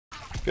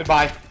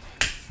Goodbye.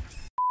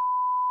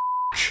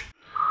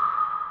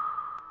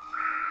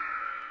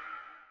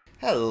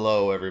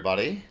 Hello,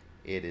 everybody.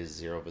 It is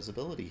Zero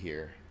Visibility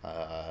here.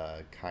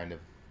 Kind of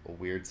a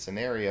weird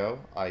scenario.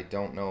 I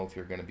don't know if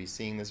you're going to be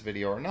seeing this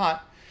video or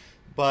not,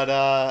 but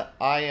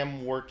I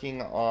am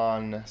working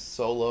on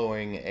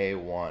soloing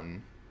A1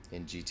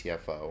 in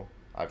GTFO.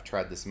 I've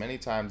tried this many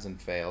times and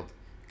failed,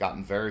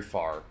 gotten very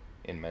far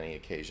in many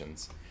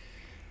occasions.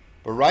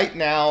 But right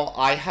now,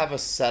 I have a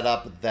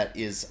setup that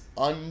is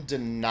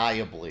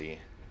undeniably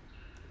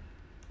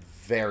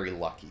very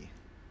lucky.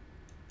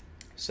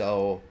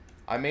 So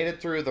I made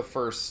it through the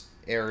first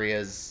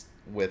areas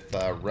with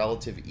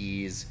relative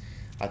ease.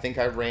 I think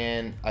I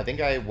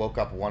woke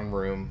up one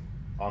room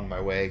on my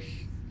way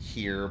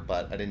here,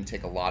 but I didn't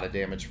take a lot of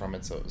damage from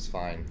it, so it was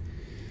fine.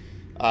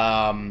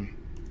 I'm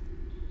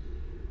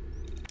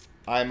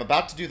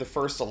about to do the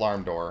first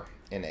alarm door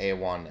in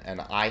A1,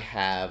 and I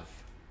have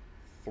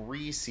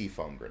 3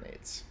 seafoam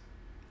grenades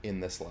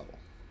in this level.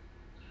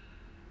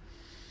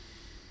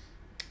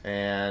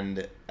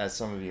 And as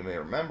some of you may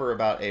remember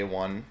about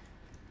A1,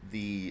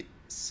 the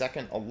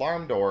second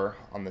alarm door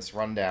on this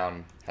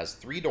rundown has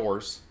 3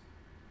 doors,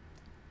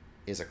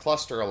 is a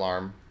cluster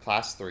alarm,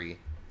 class 3,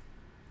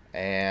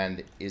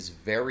 and is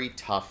very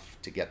tough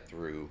to get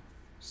through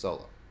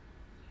solo.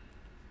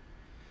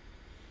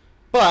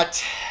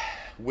 But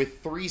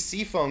with 3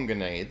 seafoam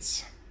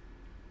grenades,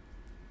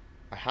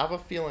 I have a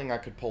feeling I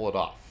could pull it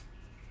off.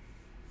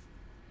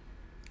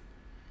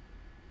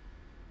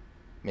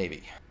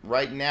 Maybe.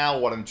 Right now,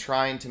 what I'm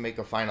trying to make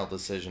a final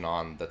decision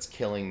on that's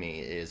killing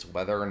me is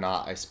whether or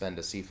not I spend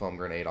a seafoam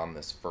grenade on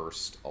this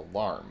first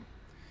alarm.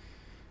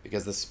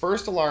 Because this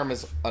first alarm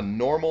is a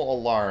normal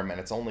alarm and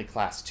it's only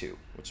class 2,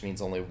 which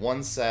means only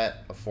 1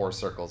 set of 4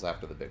 circles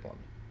after the big one.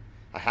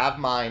 I have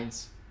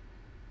mines,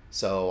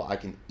 so I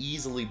can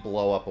easily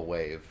blow up a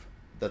wave.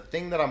 The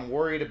thing that I'm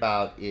worried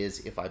about is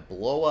if I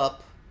blow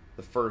up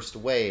the first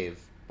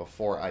wave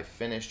before I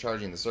finish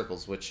charging the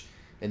circles, which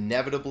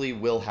inevitably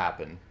will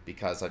happen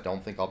because I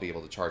don't think I'll be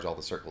able to charge all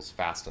the circles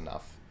fast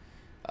enough,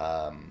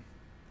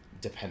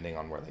 depending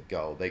on where they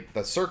go.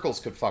 The circles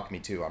could fuck me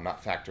too. I'm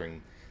not factoring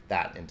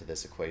that into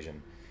this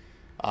equation.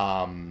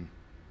 I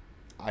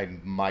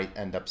might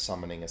end up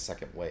summoning a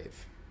second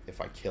wave if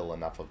I kill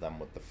enough of them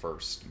with the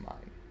first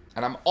mine.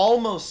 And I'm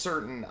almost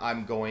certain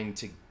I'm going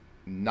to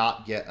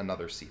not get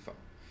another seafoam.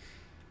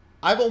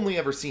 I've only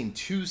ever seen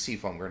 2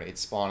 seafoam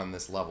grenades spawn in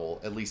this level,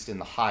 at least in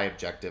the high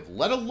objective,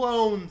 let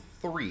alone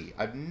 3.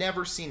 I've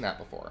never seen that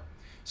before.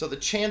 So the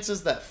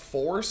chances that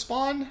 4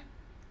 spawn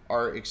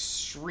are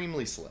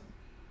extremely slim.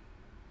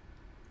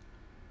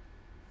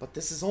 But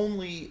this is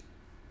only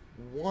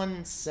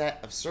 1 set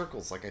of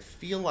circles. Like, I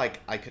feel like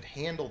I could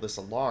handle this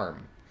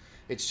alarm.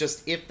 It's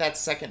just if that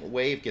second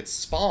wave gets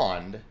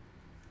spawned,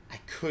 I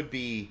could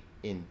be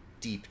in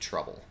deep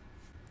trouble.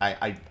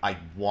 I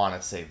want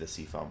to save the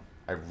seafoam.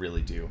 I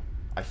really do.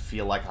 I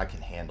feel like I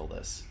can handle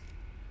this.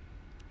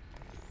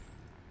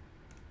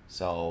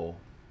 So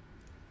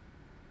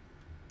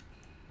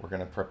we're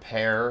going to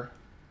prepare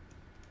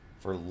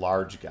for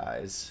large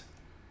guys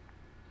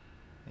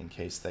in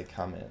case they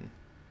come in,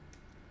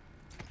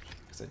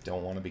 because I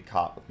don't want to be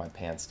caught with my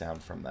pants down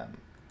from them.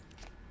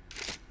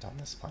 Done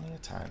this plenty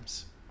of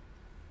times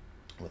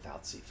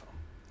without seafoam.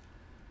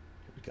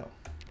 Here we go.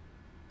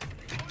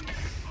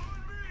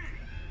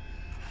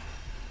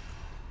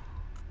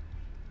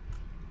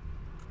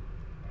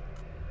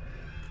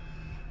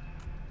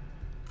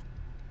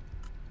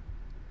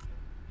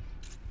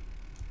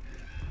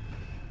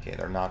 Okay,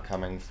 they're not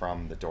coming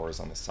from the doors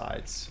on the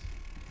sides,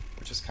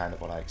 which is kind of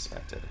what I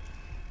expected.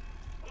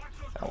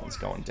 That one's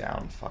going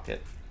down. Fuck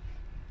it.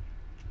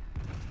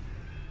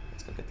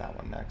 Let's go get that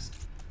one next.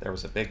 There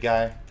was a big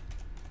guy. Here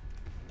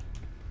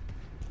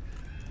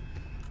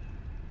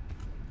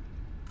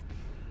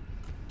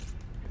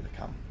they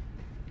come.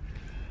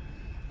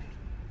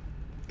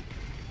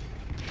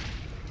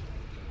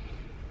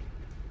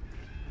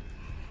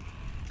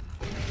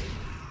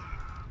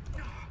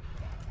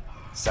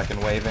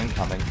 Second wave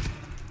incoming.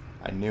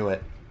 I knew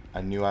it.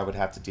 I knew I would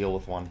have to deal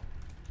with one.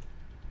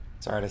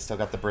 It's alright, I still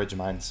got the bridge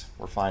mines.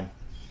 We're fine.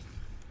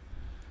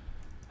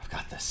 I've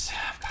got this.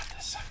 I've got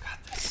this. I've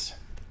got this.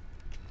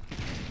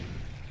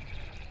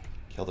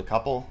 Killed a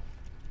couple.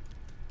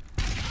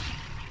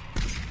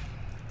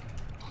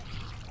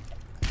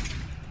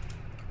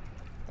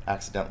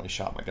 Accidentally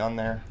shot my gun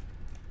there.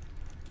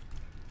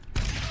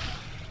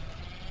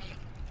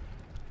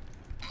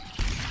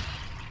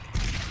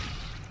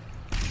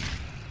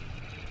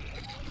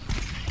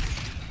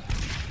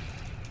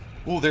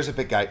 Ooh, there's a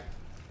big guy.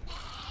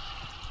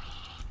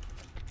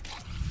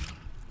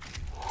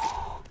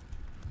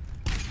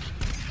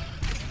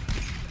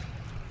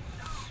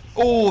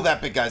 Oh,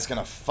 that big guy's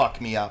gonna fuck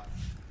me up.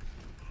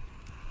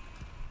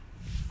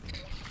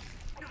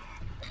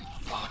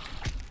 Fuck.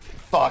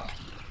 Fuck.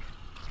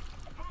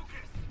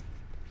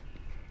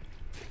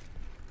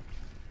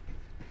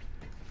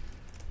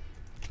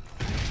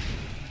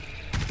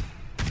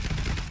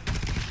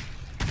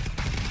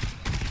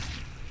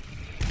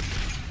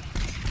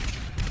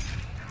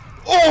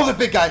 Oh, the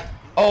big guy!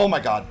 Oh my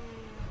god.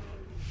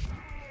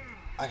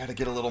 I gotta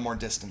get a little more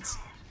distance.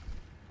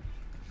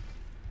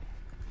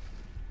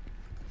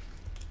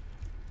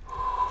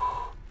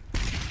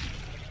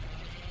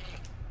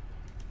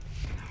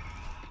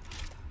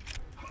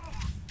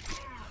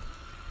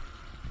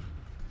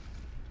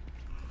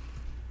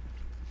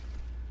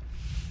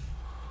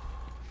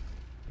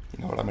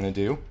 You know what I'm gonna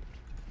do?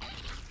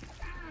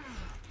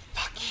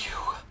 Fuck you.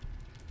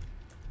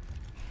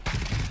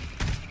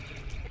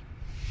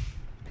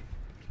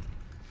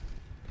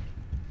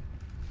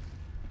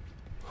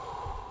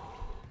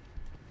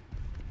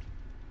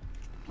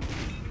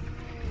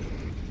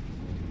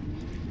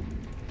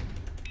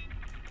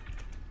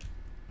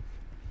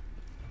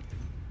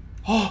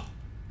 Oh!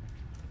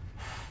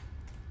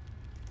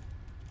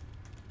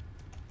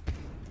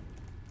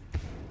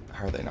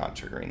 How are they not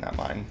triggering that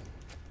mine?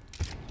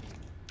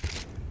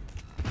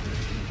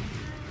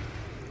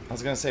 I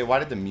was gonna say, why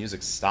did the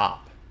music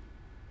stop?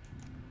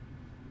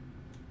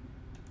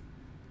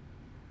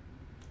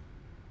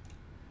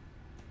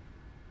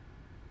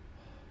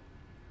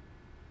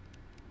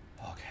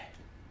 Okay.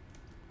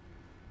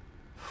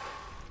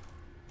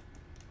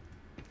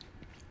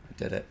 I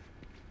did it.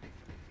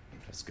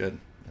 That was good.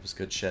 That was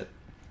good shit.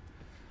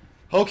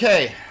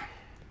 Okay.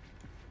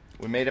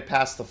 We made it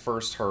past the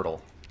first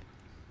hurdle.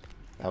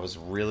 That was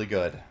really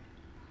good.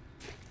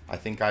 I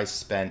think I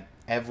spent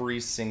every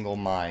single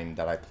mine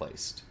that I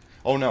placed.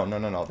 Oh, no, no,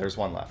 no, no. There's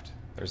one left.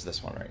 There's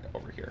this one right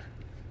over here.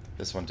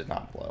 This one did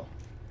not blow.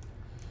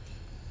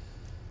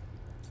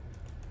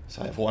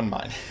 So I have one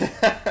mine.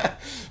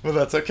 But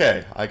that's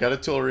okay. I got a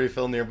tool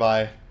refill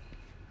nearby.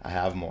 I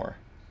have more.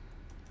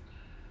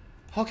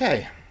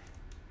 Okay.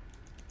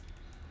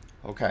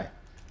 Okay.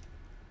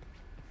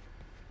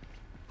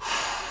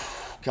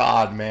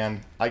 God,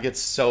 man. I get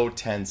so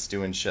tense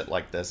doing shit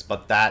like this,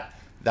 but that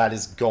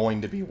is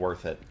going to be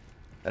worth it.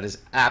 That is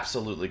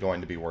absolutely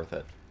going to be worth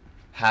it.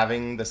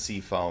 Having the sea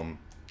foam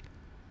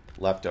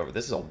left over.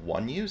 This is a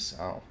 1 use?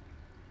 Oh.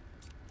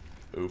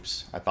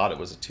 Oops. I thought it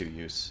was a 2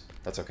 use.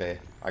 That's okay.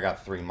 I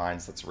got 3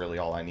 mines. That's really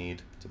all I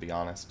need, to be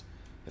honest.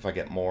 If I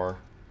get more,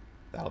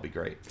 that'll be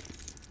great.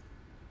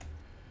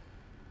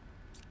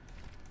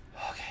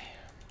 Okay.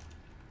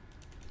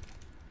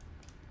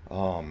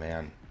 Oh,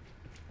 man.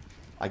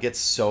 I get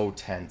so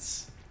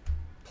tense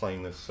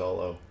playing this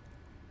solo.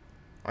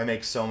 I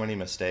make so many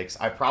mistakes.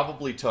 I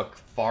probably took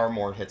far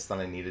more hits than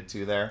I needed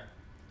to there.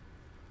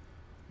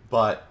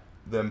 But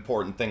the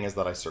important thing is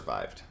that I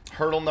survived.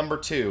 Hurdle number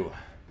 2.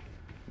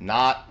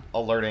 Not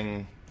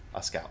alerting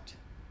a scout.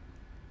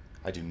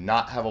 I do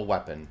not have a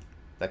weapon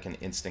that can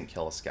instant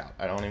kill a scout.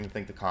 I don't even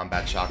think the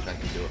combat shotgun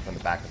can do it from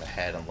the back of the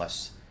head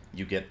unless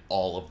you get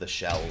all of the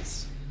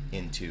shells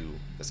into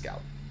the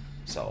scout.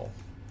 So,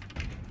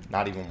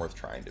 not even worth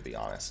trying, to be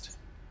honest.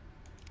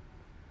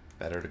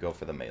 Better to go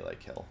for the melee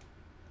kill.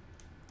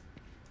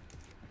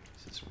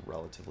 This is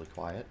relatively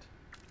quiet.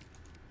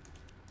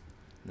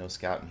 No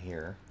scout in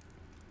here,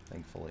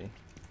 thankfully.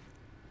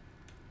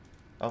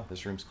 Oh,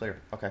 this room's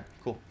clear. Okay,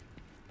 cool.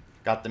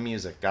 Got the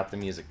music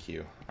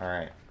cue.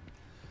 Alright.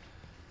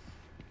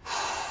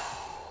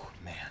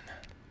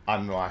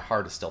 Man. My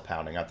heart is still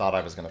pounding. I thought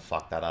I was going to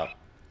fuck that up.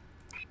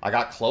 I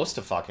got close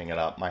to fucking it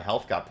up. My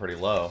health got pretty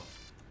low.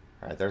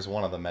 Alright, there's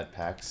one of the med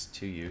packs.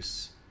 2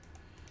 use.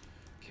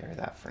 Carry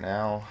that for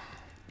now.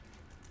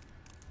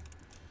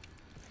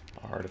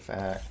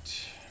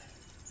 Artifact.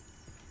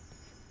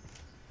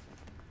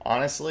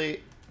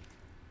 Honestly,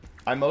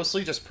 I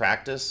mostly just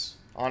practice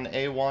on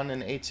A1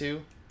 and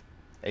A2.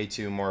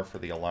 A2 more for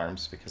the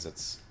alarms because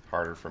it's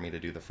harder for me to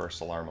do the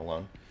first alarm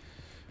alone.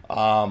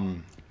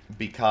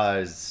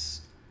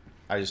 Because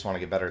I just want to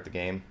get better at the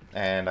game.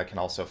 And I can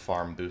also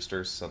farm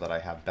boosters so that I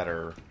have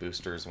better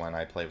boosters when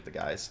I play with the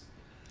guys.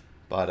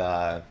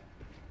 But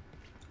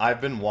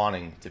I've been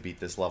wanting to beat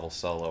this level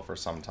solo for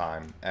some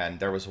time. And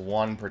there was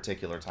one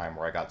particular time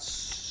where I got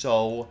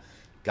so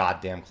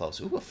goddamn close.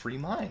 Ooh, a free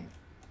mine.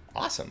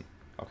 Awesome.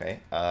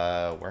 Okay,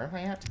 where am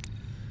I at?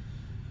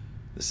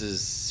 This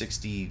is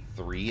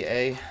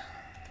 63A.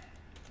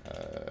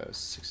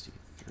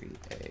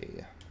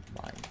 63A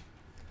mine.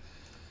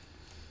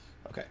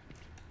 Okay.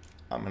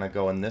 I'm gonna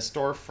go in this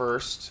door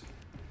first.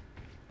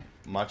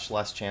 Much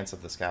less chance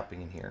of the scout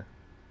being in here.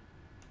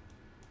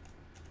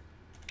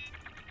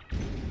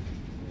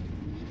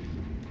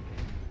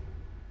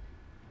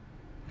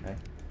 Okay.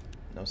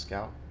 No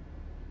scout.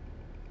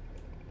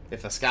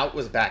 If a scout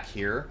was back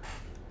here,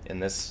 in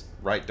this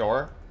right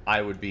door,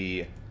 I would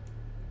be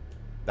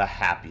the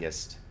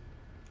happiest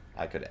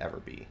I could ever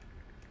be.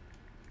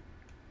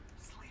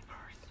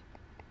 Sleepers,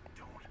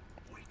 don't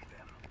wake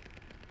them.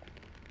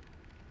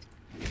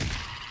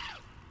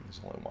 There's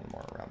only one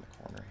more around the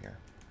corner here.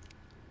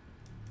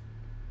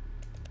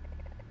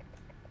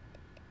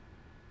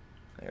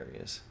 There he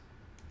is.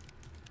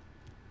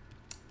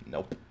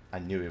 Nope. I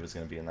knew he was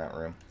going to be in that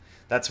room.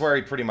 That's where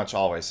he pretty much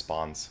always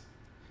spawns.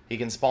 He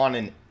can spawn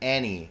in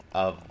any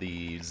of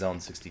the Zone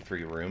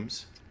 63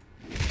 rooms,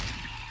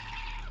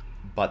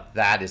 but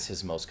that is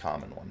his most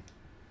common one.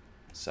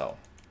 So,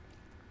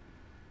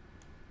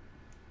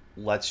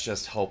 let's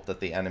just hope that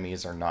the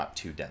enemies are not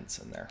too dense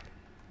in there,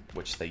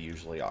 which they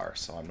usually are,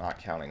 so I'm not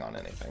counting on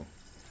anything.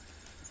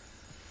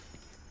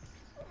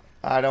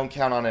 I don't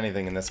count on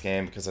anything in this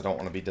game because I don't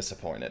want to be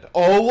disappointed.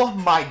 Oh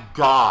my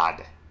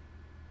god!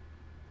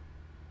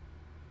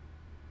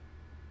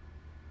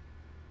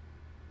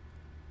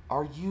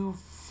 Are you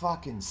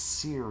fucking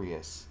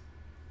serious?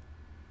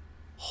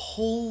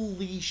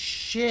 Holy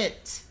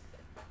shit!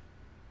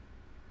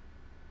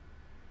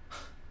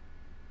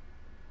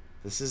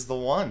 This is the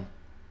one.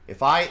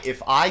 If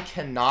I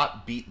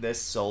cannot beat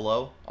this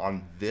solo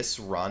on this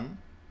run,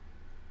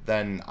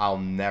 then I'll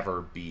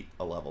never beat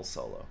a level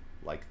solo.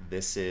 Like,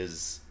 this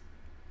is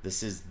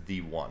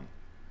the one.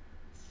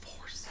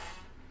 Force.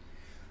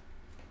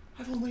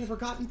 I've only ever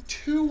gotten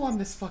 2 on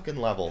this fucking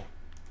level.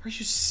 Are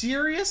you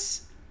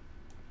serious?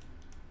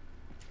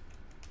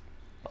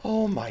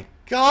 Oh my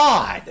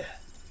god.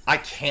 I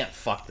can't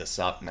fuck this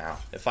up now.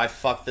 If I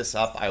fuck this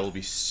up, I will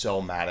be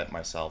so mad at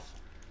myself.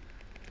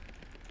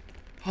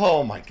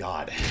 Oh my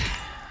god.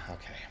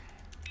 Okay.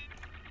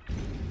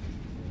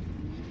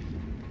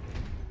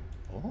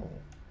 Oh.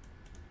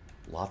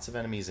 Lots of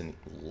enemies in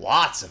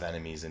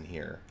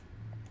here.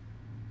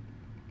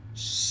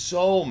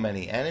 So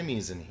many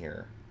enemies in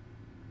here.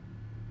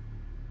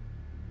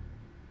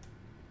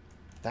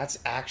 That's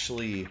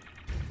actually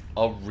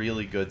a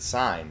really good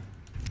sign.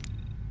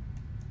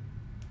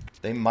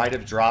 They might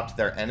have dropped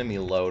their enemy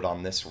load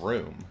on this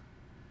room.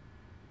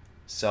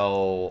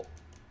 So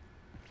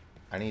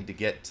I need to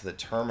get to the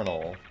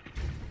terminal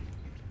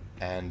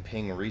and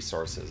ping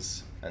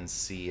resources and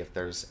see if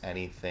there's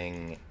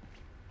anything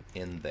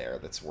in there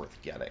that's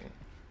worth getting.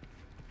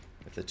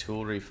 If the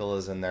tool refill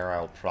is in there,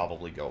 I'll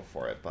probably go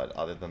for it. But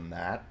other than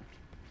that,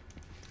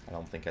 I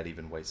don't think I'd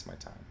even waste my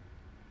time.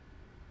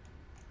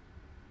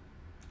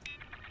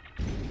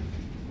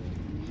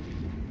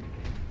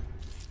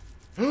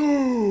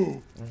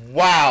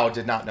 Wow,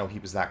 did not know he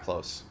was that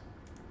close.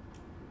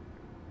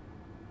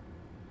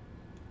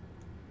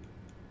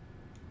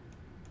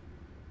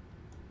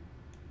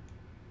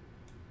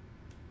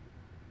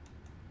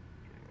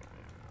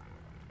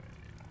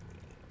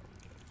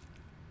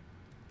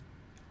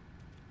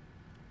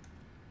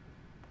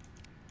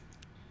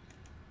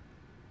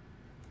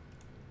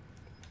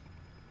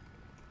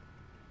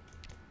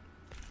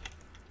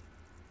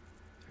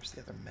 There's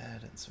the other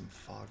med and some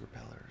fog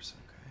repellers,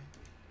 okay.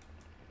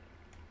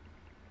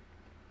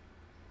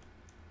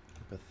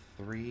 Group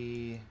of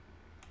 3,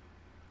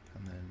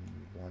 and then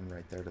 1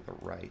 right there to the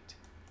right.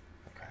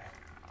 Okay.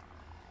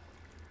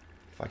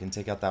 If I can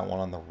take out that one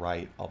on the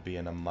right, I'll be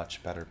in a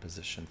much better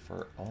position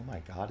for... Oh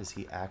my god, is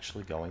he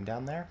actually going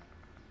down there?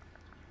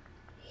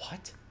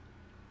 What?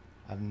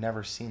 I've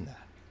never seen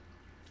that.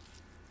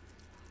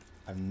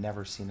 I've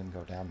never seen him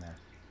go down there.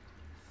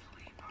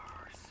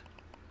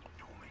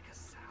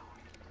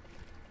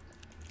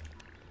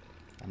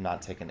 I'm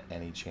not taking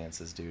any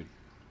chances, dude.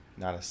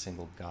 Not a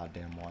single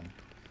goddamn one.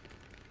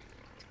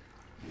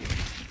 There's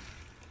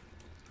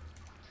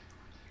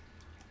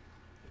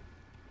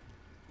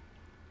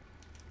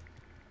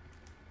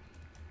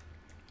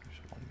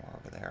one more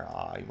over there.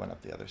 Ah, he went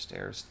up the other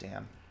stairs.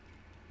 Damn.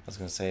 I was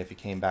gonna say, if he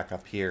came back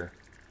up here,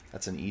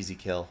 that's an easy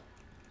kill.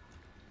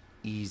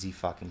 Easy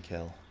fucking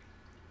kill.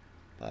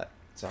 But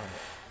it's alright.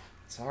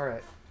 It's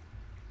alright.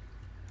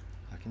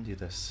 I can do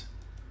this.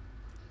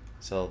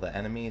 So the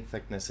enemy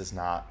thickness is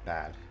not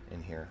bad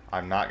in here.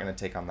 I'm not going to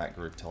take on that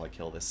group till I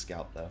kill this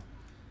scout, though.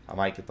 I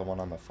might get the one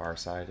on the far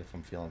side if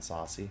I'm feeling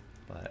saucy,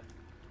 but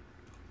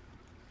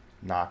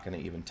not going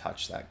to even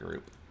touch that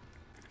group.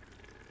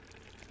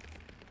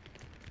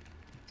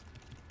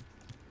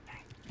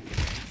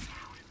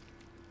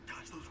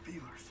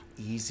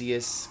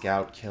 Easiest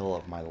scout kill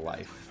of my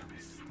life.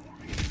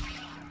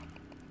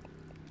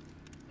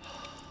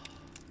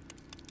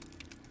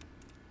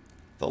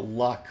 The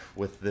luck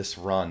with this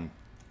run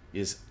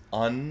is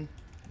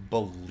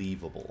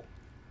unbelievable.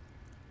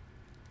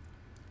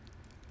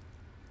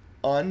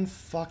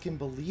 Unfucking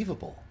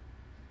believable.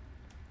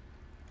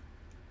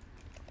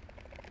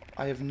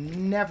 I have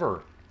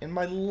never in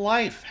my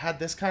life had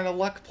this kind of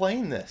luck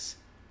playing this.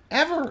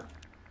 Ever.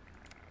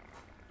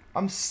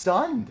 I'm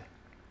stunned.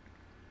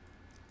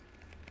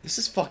 This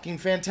is fucking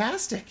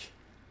fantastic.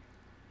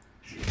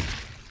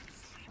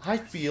 I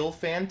feel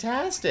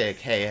fantastic.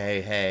 Hey, hey,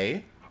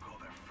 hey.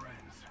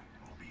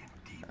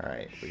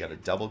 Alright, we got a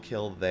double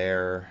kill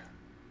there.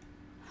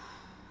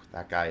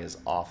 That guy is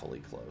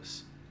awfully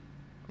close.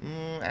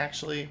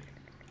 Actually,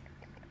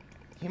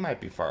 he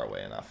might be far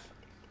away enough.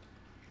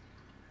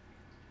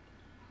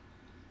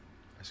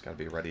 I just gotta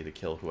be ready to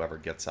kill whoever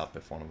gets up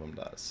if one of them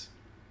does.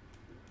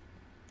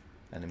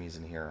 Enemies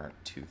in here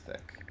aren't too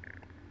thick.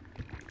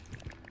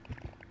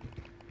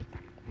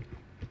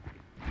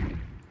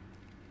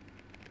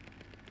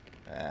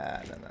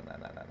 Ah,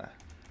 no.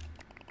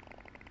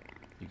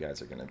 You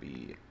guys are gonna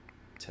be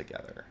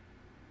together.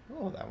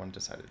 Oh, that one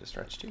decided to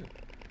stretch too.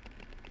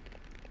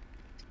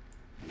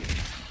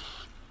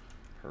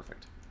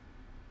 Perfect.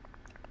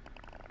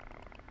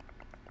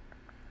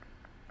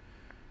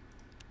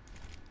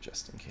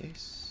 Just in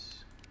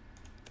case.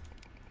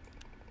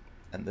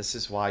 And this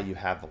is why you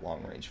have the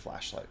long-range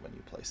flashlight when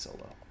you play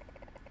solo.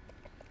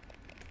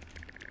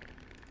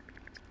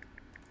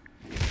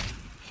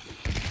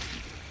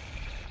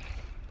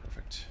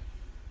 Perfect.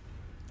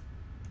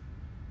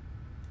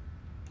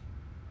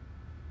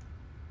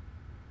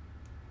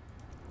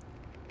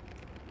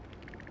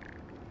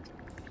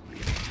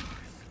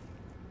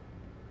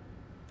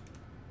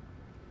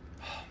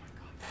 Oh my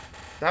god.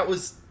 That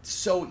was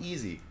so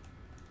easy.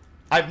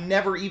 I've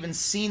never even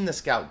seen the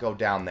scout go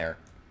down there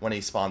when he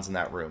spawns in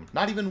that room.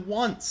 Not even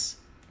once.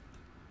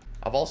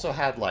 I've also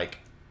had, like,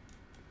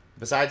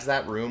 besides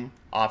that room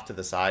off to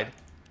the side,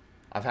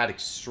 I've had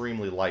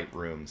extremely light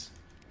rooms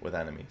with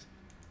enemies.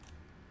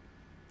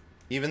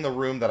 Even the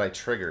room that I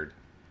triggered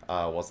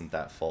wasn't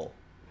that full.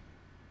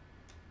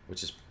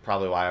 Which is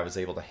probably why I was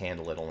able to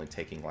handle it only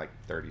taking, like,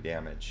 30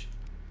 damage.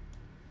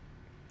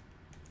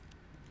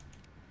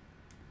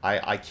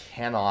 I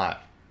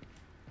cannot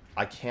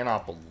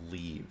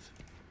believe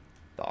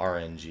the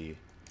RNG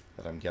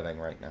that I'm getting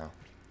right now.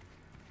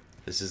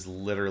 This is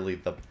literally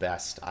the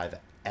best I've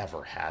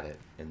ever had it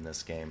in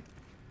this game.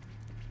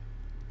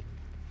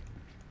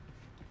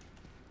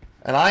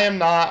 And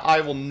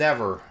I will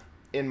never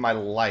in my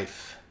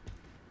life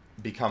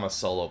become a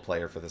solo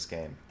player for this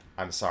game.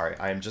 I'm sorry.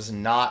 I am just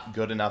not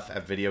good enough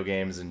at video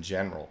games in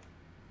general.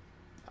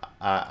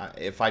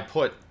 If I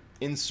put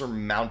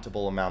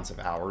insurmountable amounts of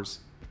hours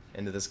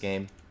into this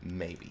game,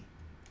 maybe.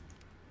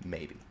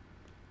 Maybe.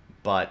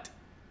 But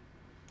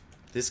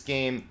this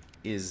game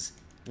is,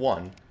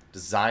 1,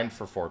 designed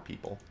for 4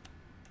 people.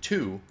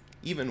 2,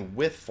 even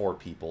with 4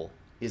 people,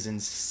 is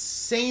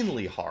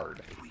insanely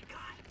hard. We got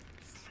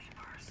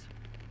sleepers.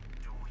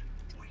 Don't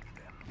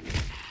wake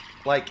them.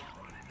 Like,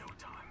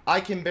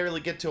 I can barely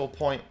get to a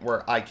point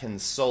where I can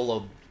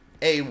solo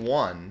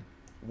A1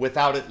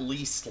 without at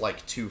least,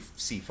 like, 2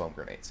 C-foam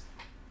grenades.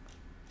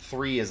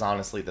 3 is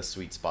honestly the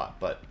sweet spot,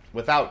 but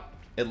without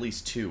at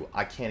least 2,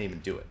 I can't even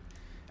do it.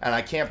 And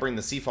I can't bring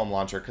the C-foam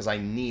launcher because I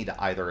need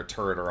either a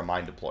turret or a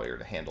mine deployer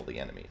to handle the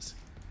enemies.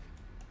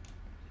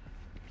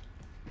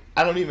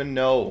 I don't even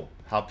know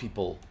how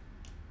people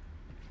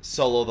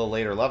solo the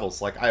later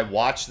levels. Like, I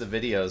watch the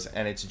videos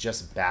and it's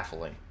just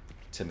baffling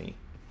to me.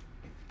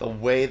 The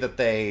way that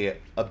they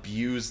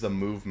abuse the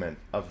movement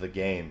of the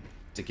game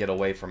to get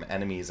away from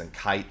enemies and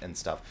kite and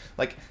stuff.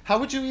 Like, how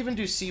would you even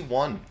do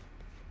C1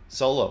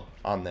 solo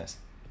on this?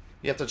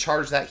 You have to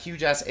charge that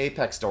huge-ass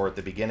Apex door at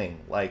the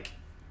beginning. Like,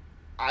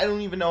 I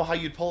don't even know how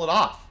you'd pull it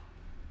off.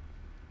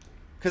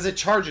 Because it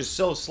charges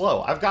so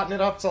slow. I've gotten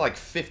it up to like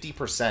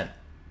 50%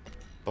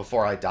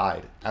 before I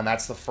died. And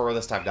that's the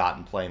furthest I've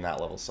gotten playing that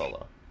level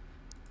solo.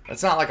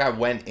 It's not like I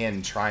went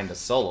in trying to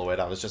solo it.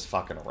 I was just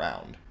fucking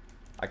around.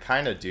 I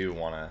kind of do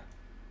want to...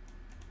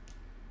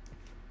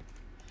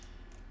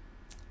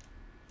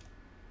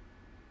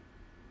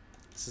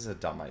 This is a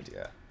dumb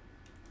idea.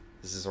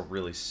 This is a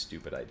really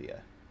stupid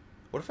idea.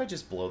 What if I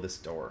just blow this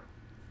door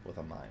with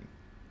a mine?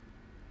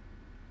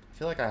 I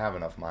feel like I have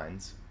enough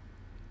mines.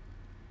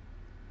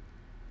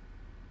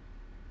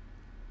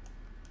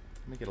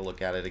 Let me get a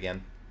look at it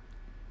again.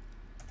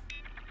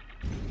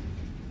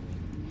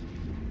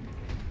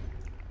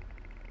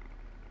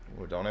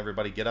 Oh, don't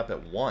everybody get up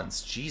at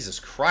once. Jesus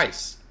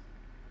Christ.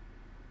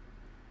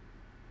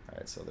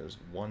 Alright, so there's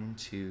 1,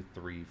 2,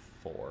 3,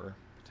 4.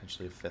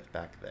 Potentially a 5th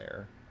back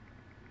there.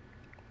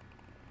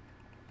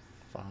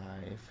 5.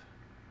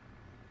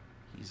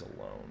 He's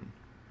alone.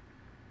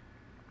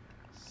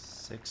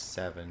 6,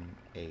 7,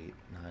 8,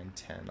 9,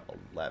 10,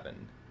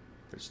 11.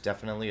 There's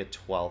definitely a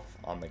 12th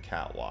on the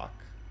catwalk.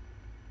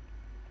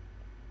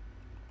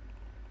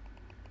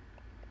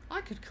 I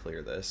could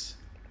clear this.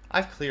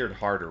 I've cleared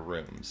harder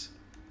rooms.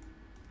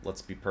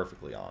 Let's be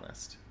perfectly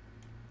honest.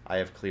 I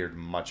have cleared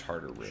much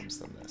harder rooms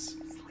than this.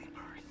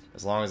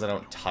 As long as I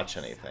don't touch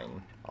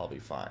anything, I'll be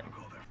fine.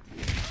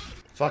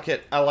 Fuck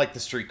it. I like the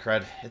street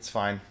cred. It's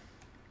fine.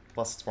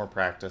 Plus, it's more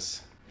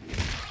practice.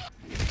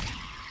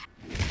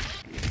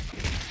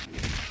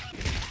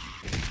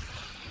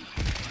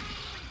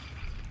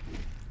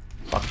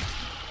 Fuck.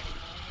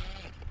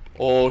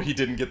 Oh, he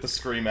didn't get the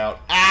scream out.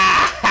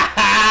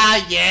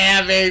 Ah!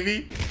 Yeah,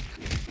 baby!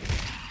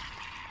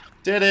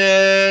 Did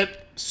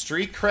it!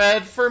 Street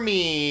cred for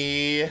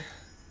me. Yeah,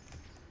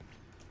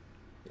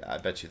 I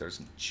bet you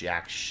there's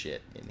jack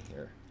shit in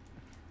here.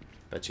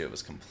 Bet you it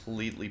was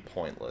completely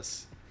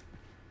pointless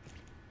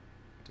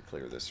to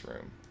clear this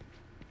room.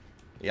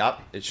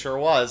 Yup, it sure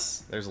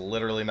was. There's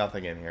literally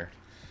nothing in here.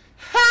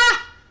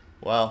 Ha!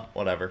 Well,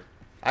 whatever.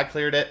 I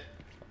cleared it.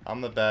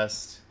 I'm the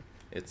best.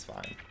 It's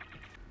fine.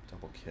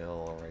 Double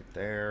kill right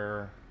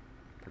there.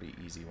 Pretty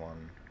easy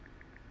one.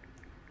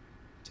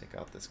 Take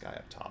out this guy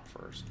up top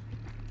first.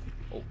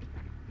 Oh.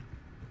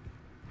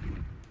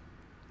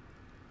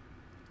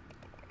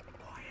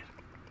 Quiet.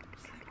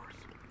 Sleepers.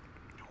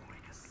 Don't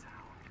make a sound.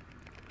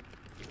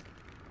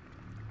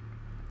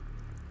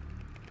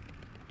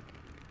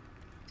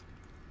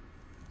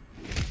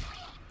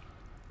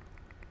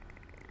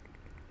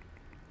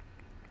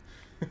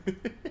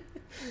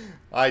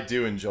 I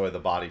do enjoy the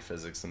body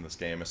physics in this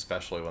game,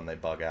 especially when they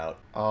bug out.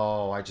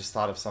 Oh, I just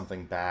thought of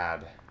something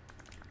bad.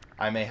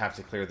 I may have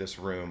to clear this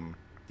room,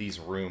 these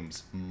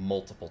rooms,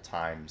 multiple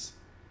times.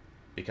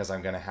 Because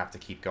I'm going to have to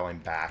keep going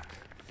back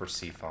for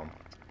seafoam.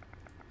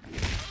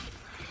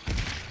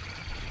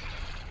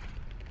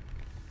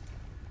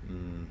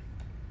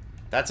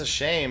 That's a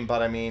shame,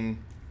 but I mean,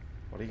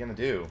 what are you going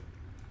to do?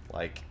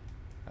 Like,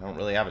 I don't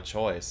really have a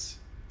choice.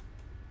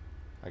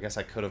 I guess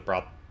I could have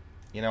brought...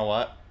 You know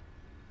what?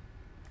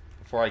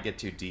 Before I get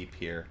too deep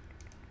here,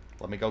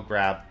 let me go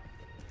grab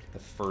the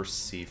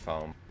first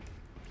seafoam.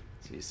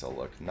 See, so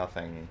look,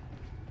 nothing...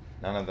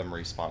 None of them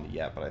respawned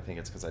yet, but I think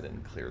it's because I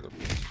didn't clear the...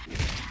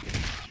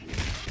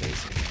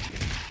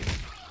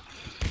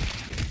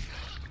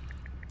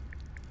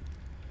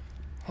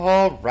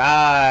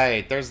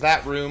 Alright, there's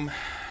that room.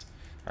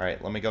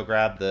 Alright, let me go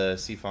grab the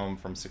seafoam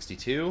from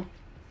 62.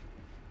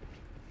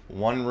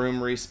 One room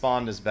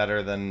respawned is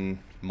better than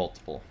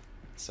multiple.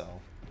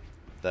 So,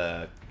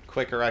 the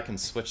quicker I can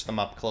switch them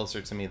up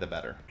closer to me, the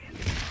better.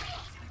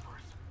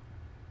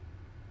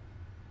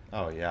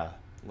 Oh yeah,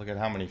 look at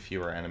how many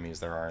fewer enemies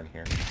there are in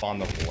here. On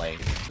the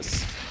length,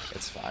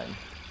 it's fine.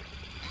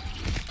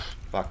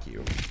 Fuck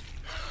you.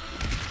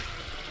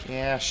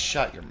 Yeah,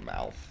 shut your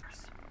mouth.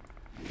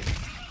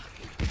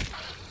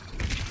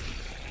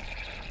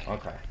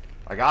 Okay.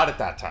 I got it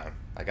that time.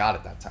 I got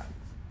it that time.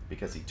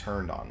 Because he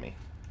turned on me.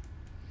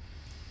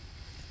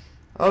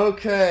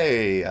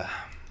 Okay.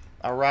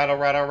 Alright,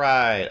 alright,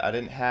 alright. I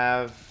didn't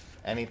have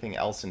anything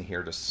else in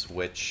here to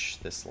switch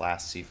this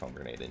last seafoam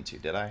grenade into,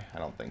 did I? I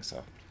don't think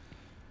so.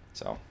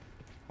 So,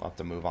 we'll have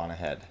to move on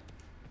ahead.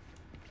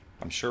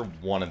 I'm sure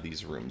one of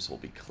these rooms will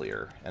be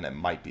clear, and it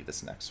might be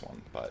this next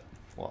one, but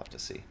we'll have to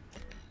see.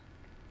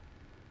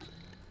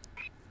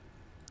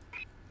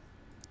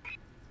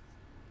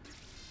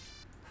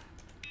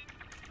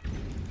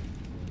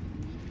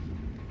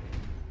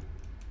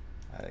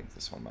 I think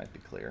this one might be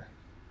clear.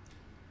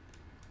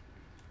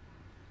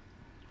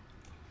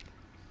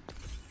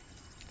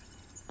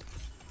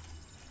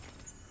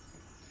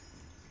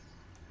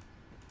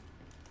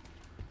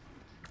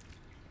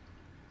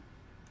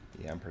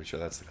 Yeah, I'm pretty sure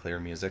that's the clear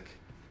music.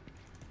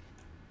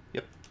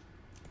 Yep.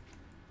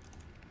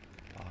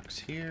 Box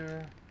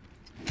here.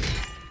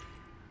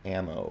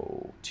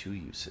 Ammo. 2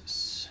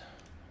 uses.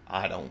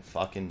 I don't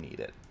fucking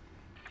need it.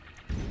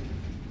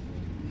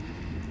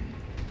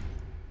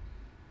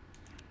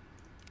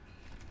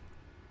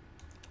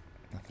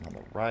 Nothing on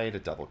the right. A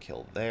double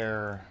kill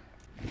there.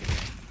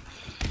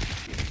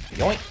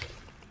 Yoink!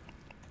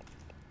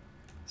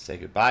 Say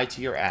goodbye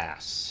to your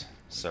ass,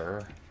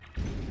 sir.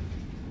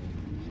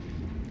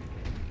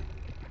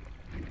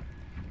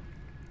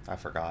 I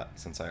forgot,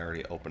 since I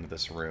already opened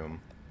this room,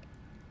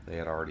 they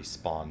had already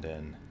spawned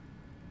in.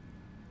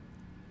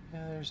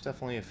 Yeah, there's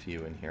definitely a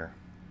few in here.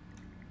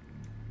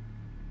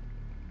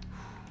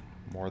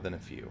 More than a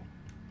few.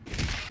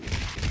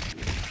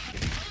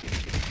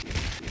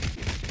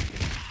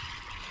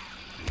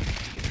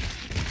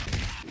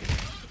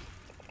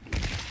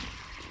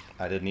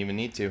 I didn't even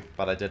need to,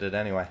 but I did it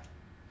anyway.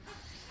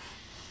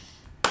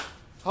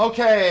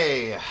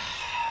 Okay!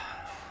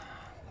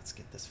 Let's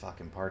get this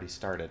fucking party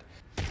started.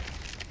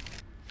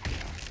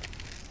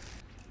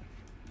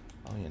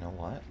 Oh, you know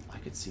what? I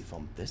could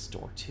seafoam this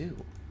door, too.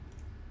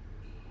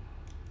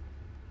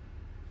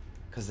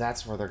 Because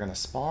that's where they're going to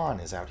spawn,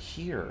 is out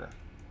here.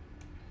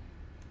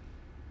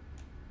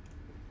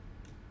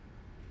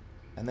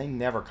 And they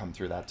never come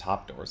through that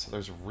top door, so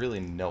there's really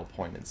no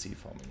point in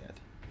seafoaming it.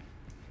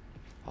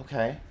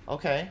 Okay,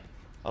 okay,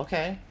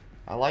 okay.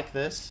 I like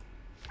this.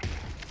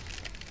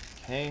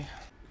 Okay.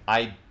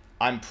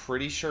 I'm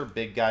pretty sure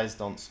big guys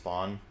don't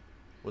spawn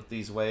with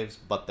these waves,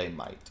 but they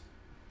might.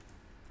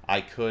 I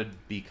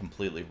could be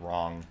completely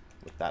wrong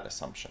with that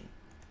assumption.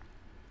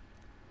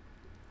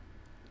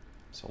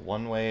 So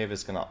one wave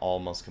is going to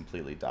almost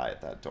completely die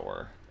at that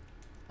door.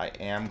 I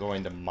am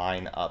going to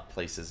mine up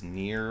places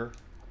near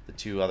the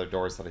 2 other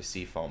doors that I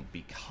seafoam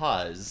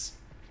because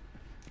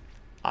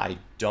I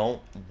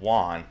don't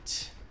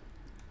want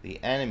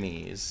the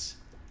enemies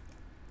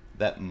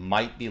that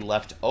might be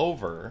left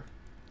over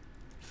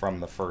from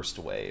the first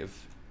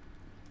wave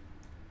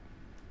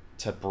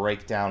to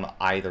break down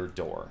either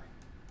door.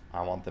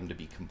 I want them to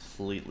be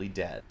completely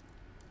dead.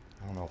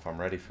 I don't know if I'm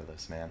ready for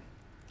this, man.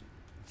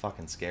 I'm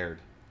fucking scared.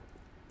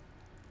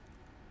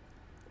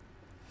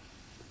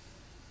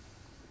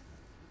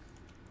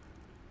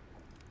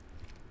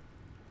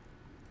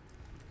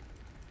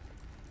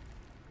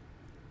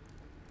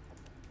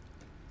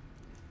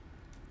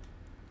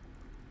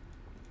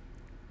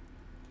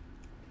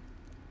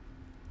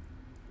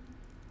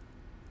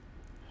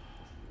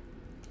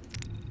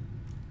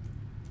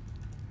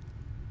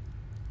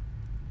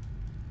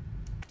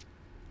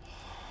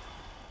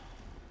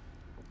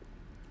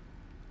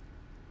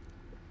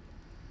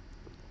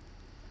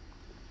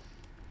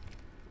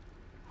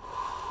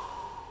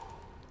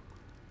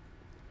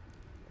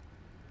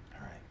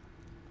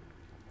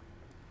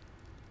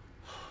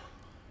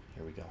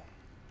 Here we go.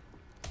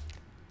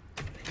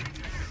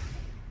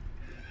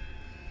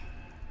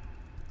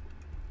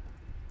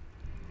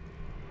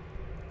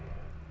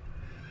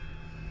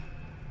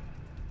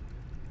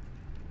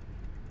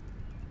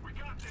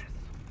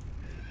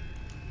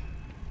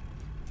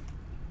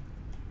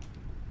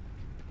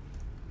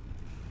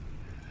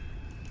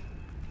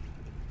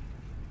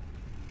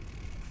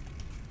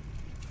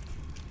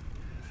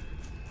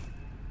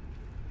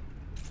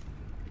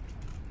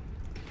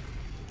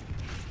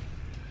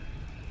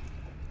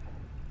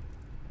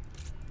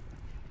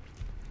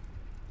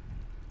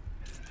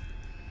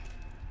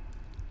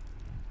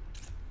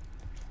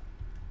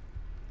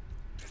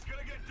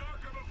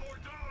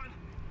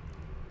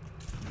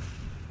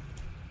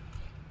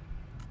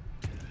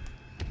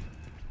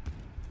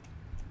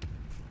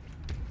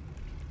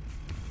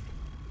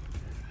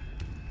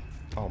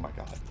 Oh my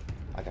god.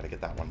 I gotta get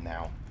that one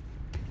now.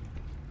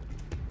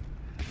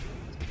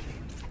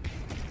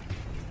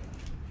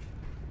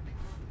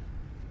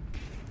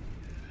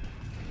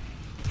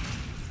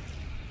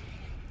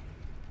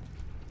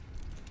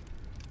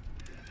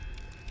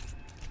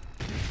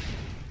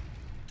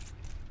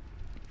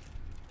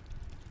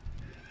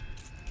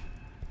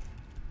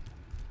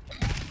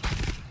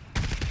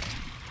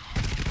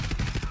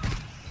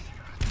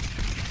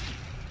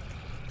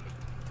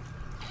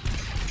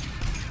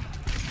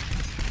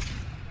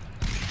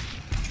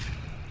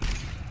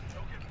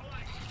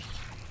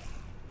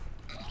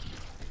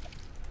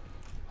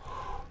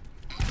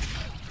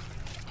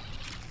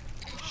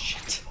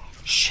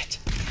 Shit.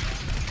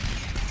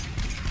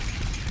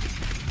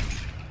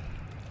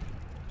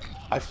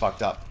 I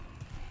fucked up.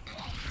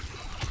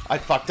 I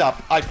fucked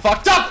up. I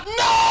fucked up! No!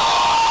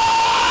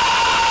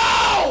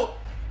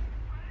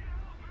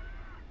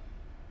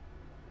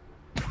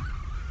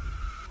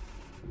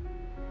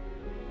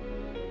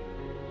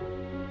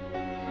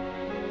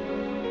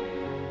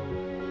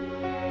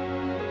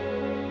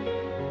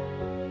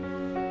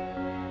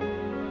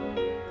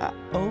 I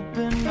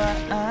open my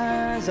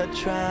eyes, I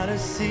try to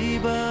see,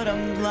 but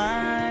I'm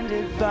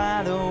blinded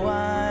by the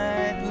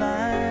white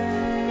light.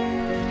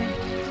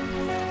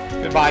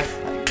 Goodbye.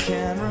 I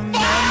can't remember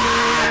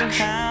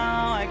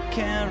how, I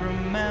can't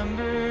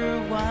remember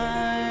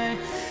why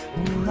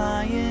I'm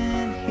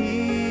lying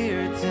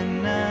here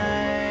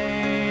tonight,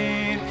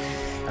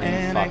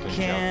 and I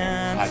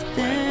can't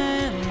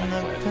stand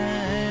the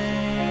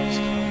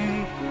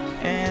pain,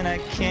 and I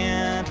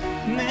can't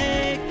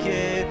make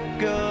it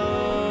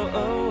go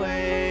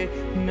away.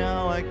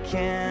 No, I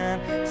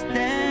can't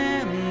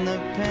stand the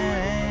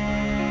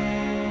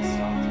pain.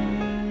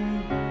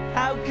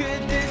 How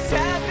could this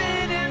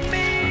happen to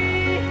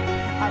me?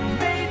 I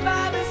made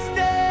my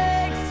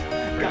mistakes,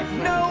 got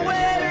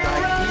nowhere to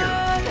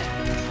run.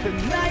 The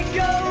night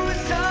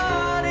goes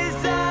on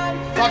as I'm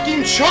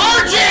Fucking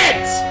charge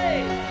it!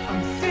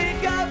 I'm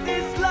sick of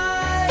this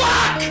life.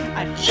 Fuck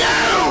I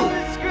you!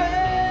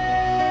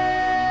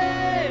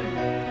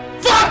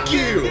 Fuck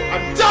you!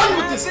 I'm done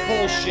with this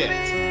bullshit!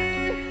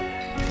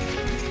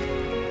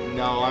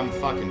 No, I'm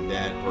fucking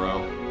dead,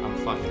 bro. I'm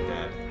fucking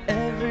dead.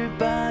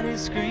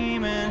 Everybody's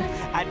screaming.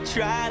 I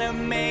try to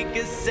make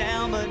a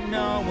sound, but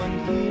no one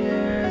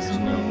hears There's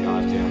me. no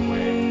goddamn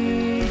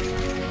way.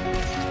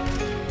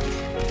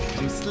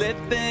 I'm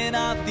slipping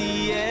off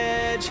the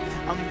edge.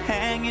 I'm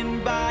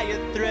hanging by a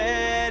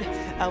thread.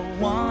 I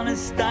wanna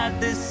start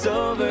this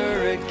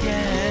over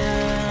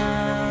again.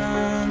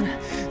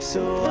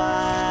 So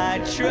I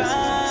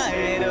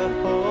try to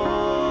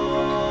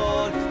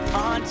hold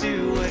on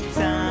to a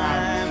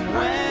time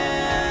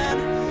when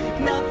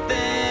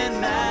nothing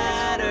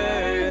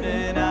mattered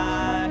and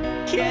I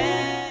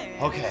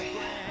can't. Okay.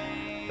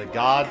 The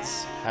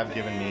gods have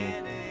given me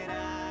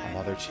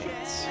another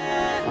chance.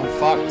 I'm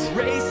fucked.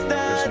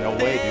 There's no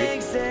way,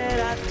 dude.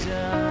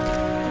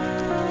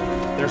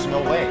 There's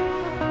no way.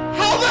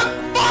 How the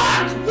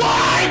fuck?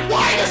 Why?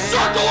 Why the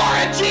circle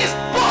RNG is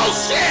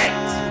bullshit?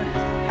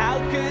 How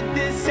could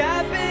this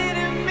happen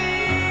to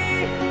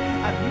me?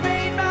 I've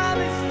made my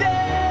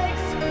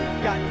mistakes,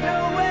 got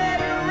nowhere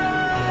to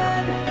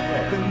run.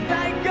 The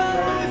night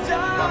goes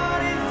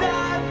on as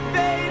I'm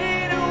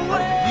fading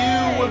away.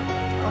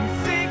 I'm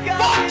sick of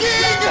this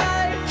Fucking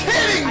life.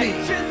 kidding me? I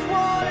just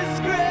wanna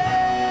scream.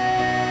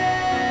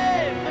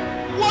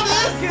 What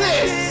How is could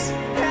this?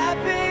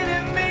 happen to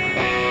me?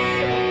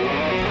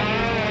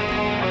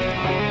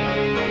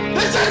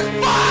 This is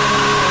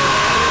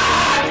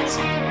fucked!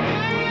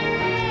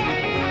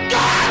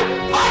 God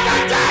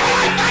fucking damn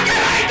it! I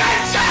fucking hate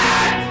this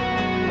shit!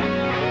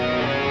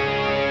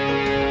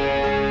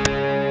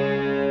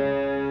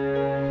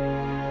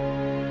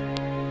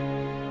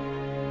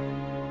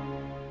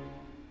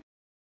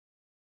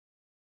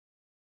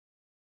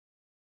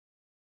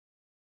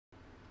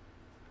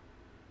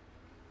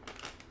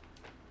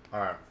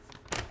 Alright.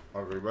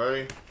 Are we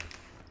ready?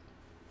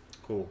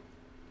 Cool.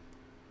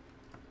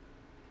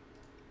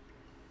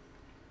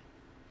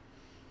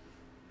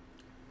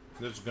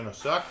 This is gonna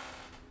suck.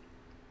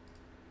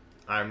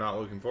 I'm not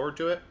looking forward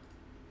to it.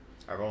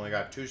 I've only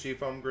got 2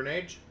 seafoam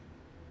grenades.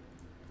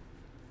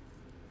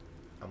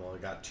 I've only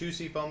got 2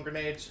 seafoam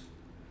grenades.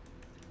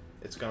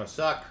 It's gonna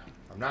suck.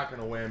 I'm not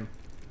gonna win.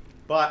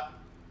 But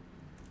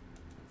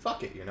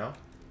fuck it, you know?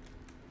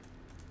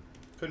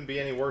 Couldn't be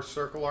any worse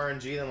circle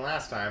RNG than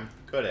last time,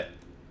 could it?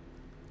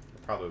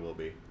 It probably will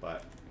be,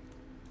 but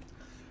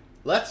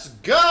let's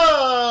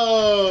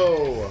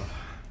go!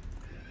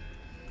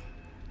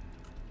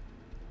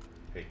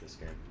 Hate this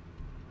game.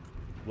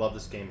 Love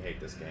this game,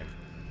 hate this game.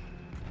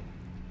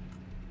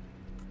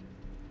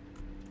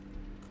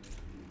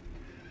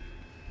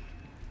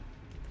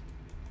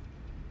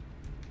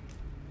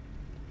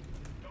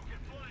 Don't get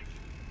flanked.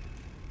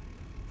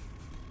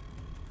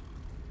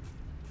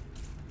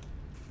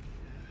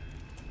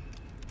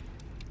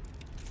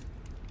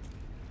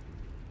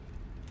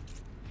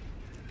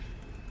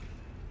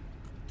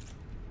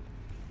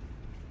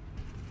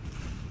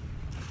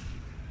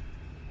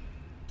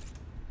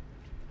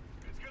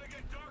 It's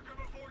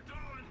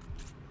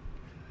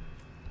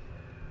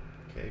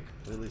we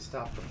completely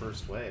stopped the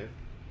first wave.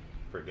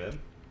 Pretty good.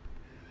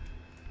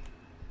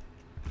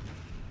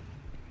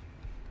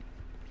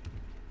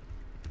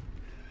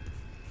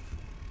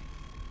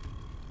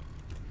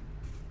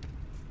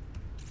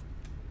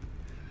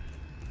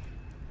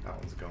 That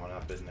one's going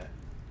up, isn't it?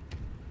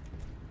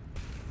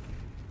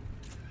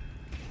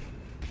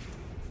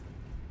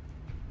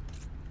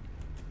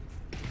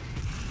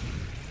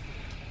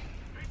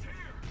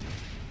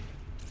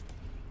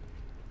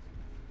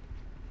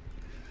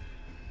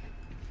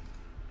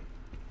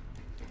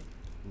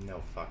 No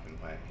fucking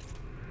way.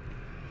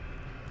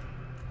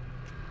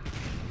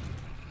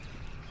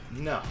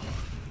 No.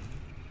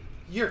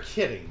 You're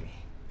kidding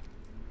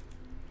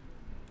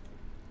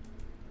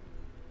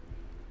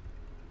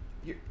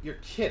me. You're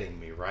kidding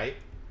me, right?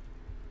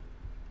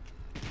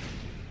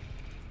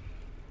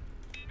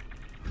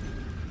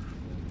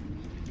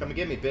 Come and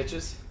get me,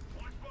 bitches.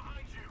 Watch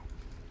behind you.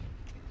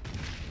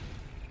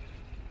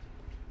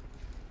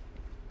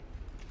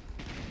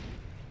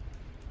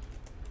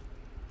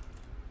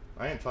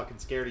 I ain't fucking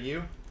scared of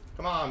you.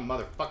 Come on,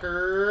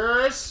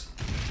 motherfuckers!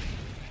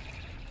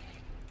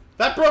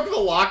 That broke the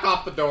lock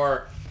off the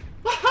door.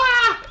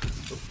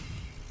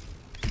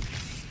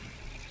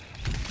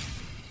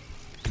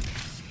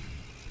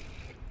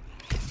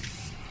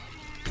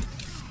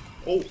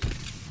 Oh,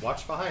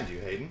 watch behind you,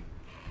 Hayden.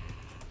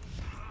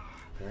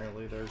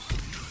 Apparently there's...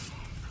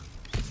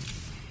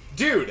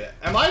 Dude,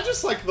 am I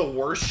just like the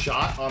worst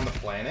shot on the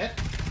planet?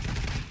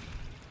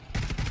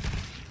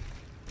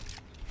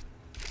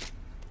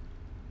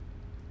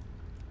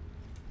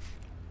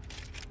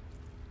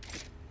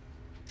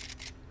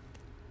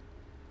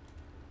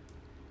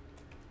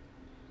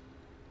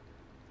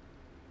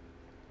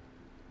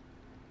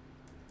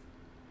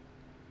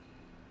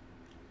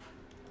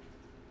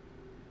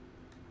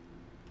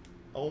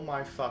 Oh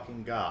my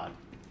fucking god.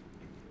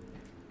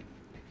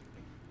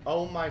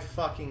 Oh my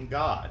fucking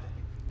god.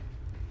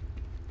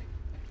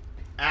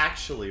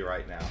 Actually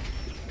right now.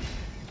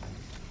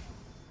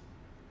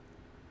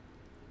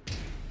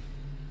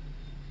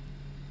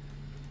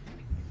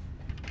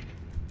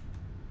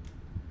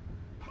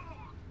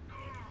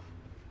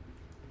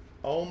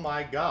 Oh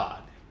my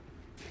god.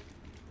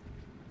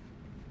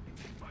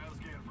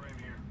 Bioscan frame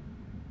here.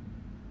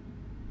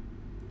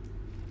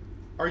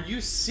 Are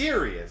you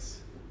serious?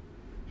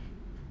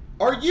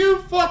 Are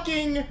you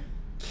fucking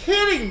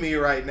kidding me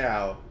right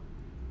now?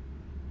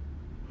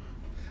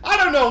 I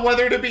don't know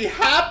whether to be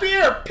happy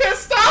or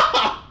pissed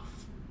off!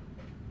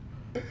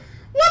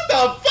 What the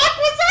fuck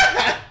was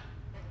that?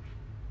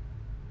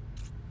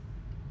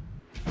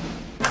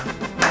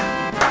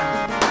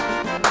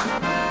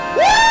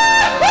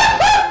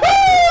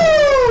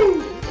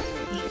 Woo-hoo-hoo-hoo!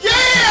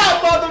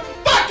 Yeah,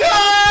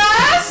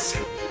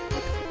 motherfuckers!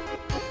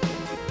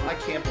 I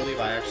can't believe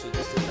I actually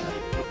just did that.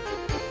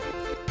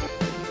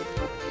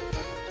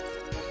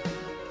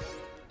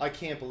 I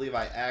can't believe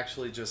I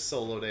actually just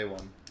soloed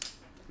A1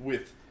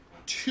 with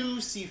 2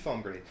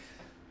 seafoam grenades.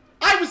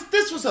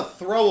 This was a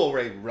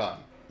throwaway run.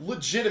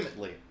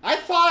 Legitimately. I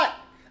thought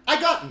I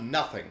got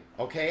nothing,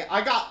 okay?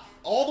 I got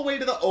all the way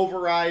to the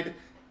override.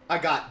 I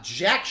got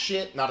jack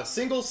shit, not a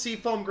single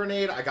seafoam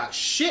grenade. I got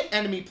shit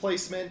enemy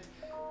placement.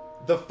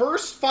 The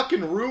first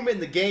fucking room in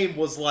the game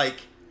was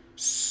like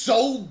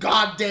so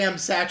goddamn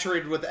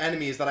saturated with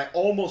enemies that I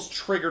almost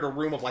triggered a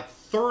room of like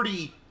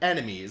 30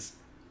 enemies.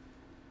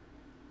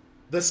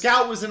 The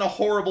scout was in a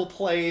horrible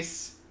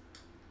place.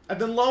 And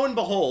then lo and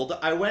behold,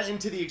 I went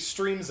into the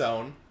extreme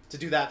zone to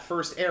do that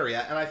first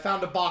area, and I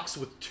found a box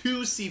with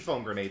 2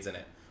 seafoam grenades in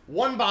it.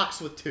 1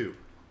 box with 2.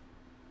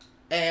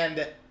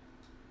 And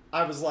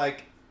I was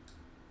like,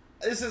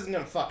 this isn't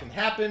gonna fucking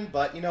happen,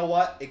 but you know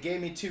what? It gave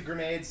me 2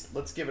 grenades.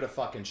 Let's give it a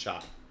fucking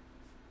shot.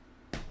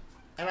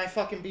 And I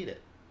fucking beat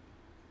it.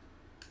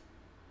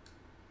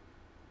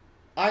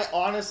 I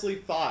honestly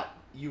thought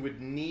you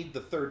would need the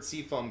 3rd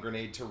seafoam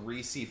grenade to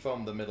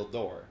re-seafoam the middle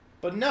door.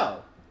 But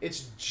no,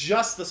 it's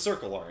just the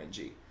circle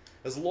RNG.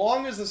 As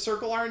long as the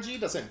circle RNG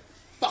doesn't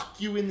fuck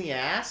you in the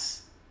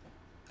ass,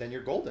 then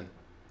you're golden.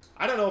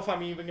 I don't know if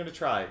I'm even going to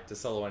try to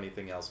solo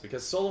anything else,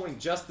 because soloing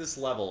just this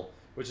level,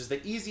 which is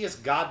the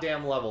easiest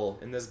goddamn level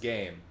in this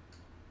game,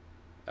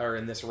 or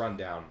in this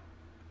rundown,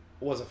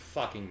 was a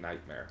fucking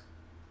nightmare.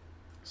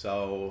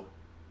 So,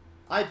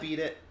 I beat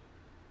it.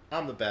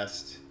 I'm the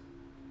best.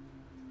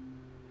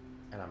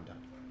 And I'm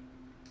done.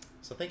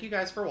 So thank you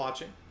guys for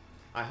watching.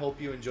 I hope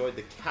you enjoyed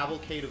the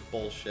cavalcade of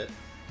bullshit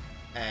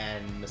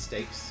and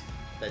mistakes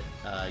that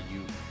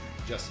you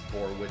just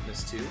bore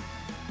witness to.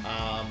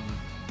 I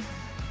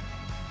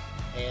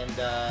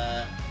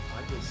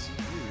will see you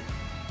in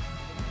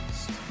the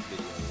next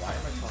video. Why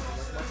am I talking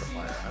like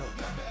Markiplier? I don't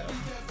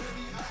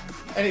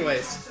fucking know.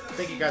 Anyways,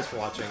 thank you guys for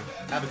watching.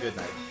 Have a good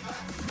night.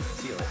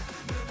 See you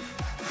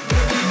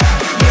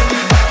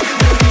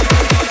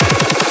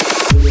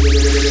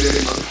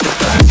later.